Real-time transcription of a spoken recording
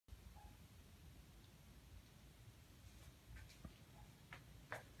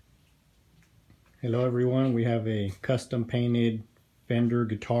Hello everyone, we have a custom painted Fender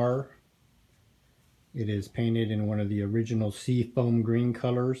guitar. It is painted in one of the original seafoam green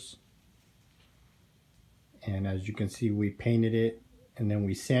colors. And as you can see, we painted it and then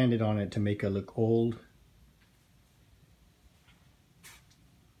we sanded on it to make it look old.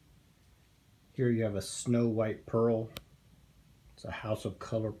 Here you have a snow white pearl. It's a house of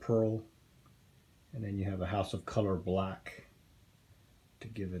color pearl. And then you have a house of color black to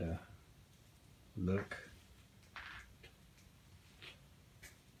give it a look.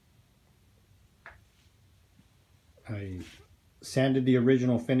 I sanded the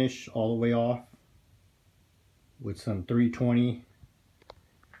original finish all the way off with some 320.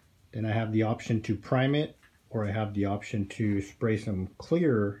 Then I have the option to prime it, or I have the option to spray some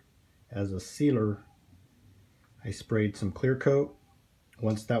clear as a sealer. I sprayed some clear coat.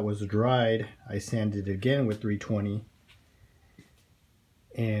 Once that was dried, I sanded it again with 320.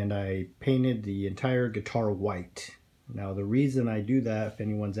 And I painted the entire guitar white. Now the reason I do that, if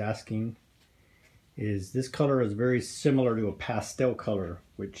anyone's asking, is this color is very similar to a pastel color,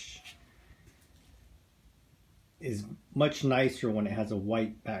 which is much nicer when it has a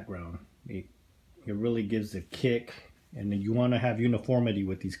white background. It really gives a kick, and you want to have uniformity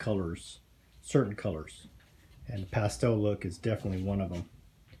with these colors, certain colors, and the pastel look is definitely one of them.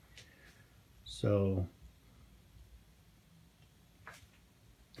 So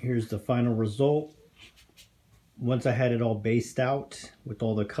here's the final result. Once I had it all based out with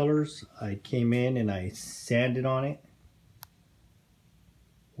all the colors, I came in and I sanded on it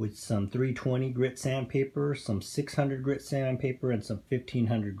with some 320 grit sandpaper, some 600 grit sandpaper, and some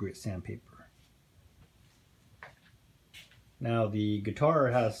 1500 grit sandpaper. Now the guitar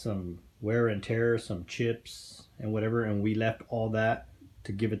has some wear and tear, some chips and whatever, and we left all that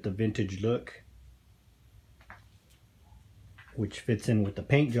to give it the vintage look, which fits in with the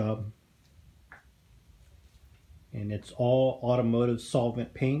paint job. And it's all automotive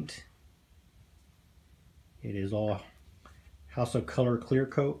solvent paint. It is all House of Color clear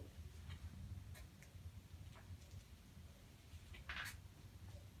coat.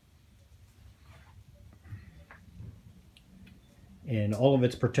 And all of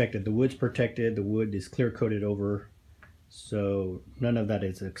it's protected. The wood's protected, the wood is clear coated over, so none of that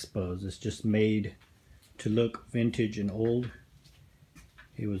is exposed. It's just made to look vintage and old.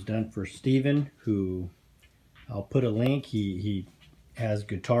 It was done for Steven, who I'll put a link. He has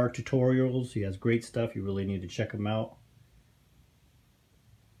guitar tutorials. He has great stuff. You really need to check him out.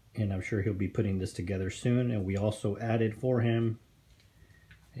 And I'm sure he'll be putting this together soon. And we also added for him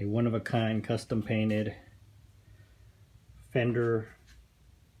a one-of-a-kind custom painted Fender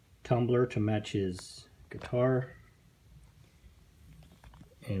tumbler to match his guitar.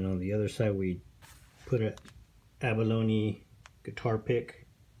 And on the other side we put an abalone guitar pick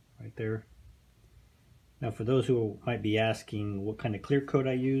right there. Now for those who might be asking what kind of clear coat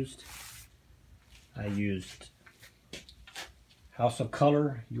I used House of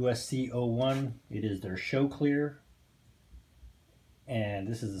Color USC 01. It is their show clear, and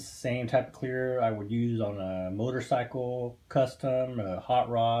this is the same type of clear I would use on a motorcycle, Kustom, a hot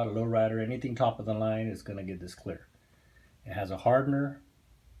rod, a lowrider, anything top of the line is going to get this clear. It has a hardener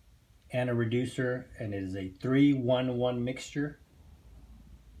and a reducer, and it is a 3-1-1 mixture,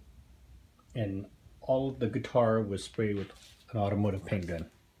 and all of the guitar was sprayed with an automotive paint gun.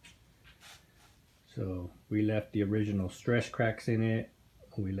 So we left the original stress cracks in it.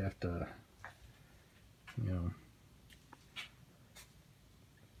 We left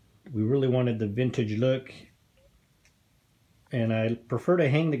we really wanted the vintage look, and I prefer to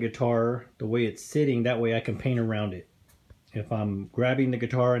hang the guitar the way it's sitting. That way I can paint around it. If I'm grabbing the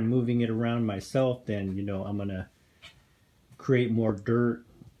guitar and moving it around myself, then I'm gonna create more dirt,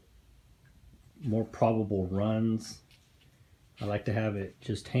 more probable runs. I like to have it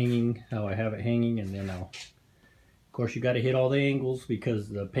just hanging how I have it hanging, and then of course you got to hit all the angles because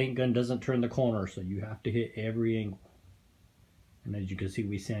the paint gun doesn't turn the corner, so you have to hit every angle. And as you can see,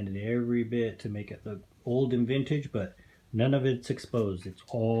 we sanded every bit to make it look old and vintage, but none of it's exposed. It's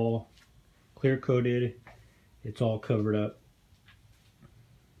all clear coated. It's all covered up.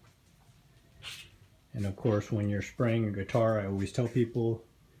 And of course, when you're spraying your guitar, I always tell people,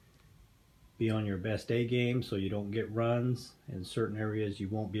 be on your best A game so you don't get runs in certain areas you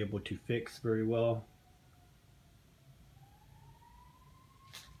won't be able to fix very well.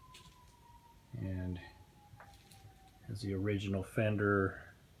 And as the original Fender,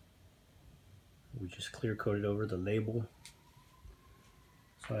 we just clear coated over the label.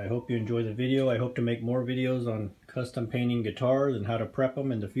 So I hope you enjoy the video. I hope to make more videos on custom painting guitars and how to prep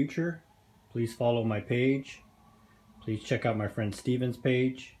them in the future. Please follow my page. Please check out my friend Steven's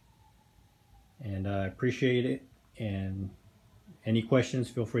page. And I appreciate it. And any questions,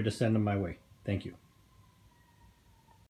 feel free to send them my way. Thank you.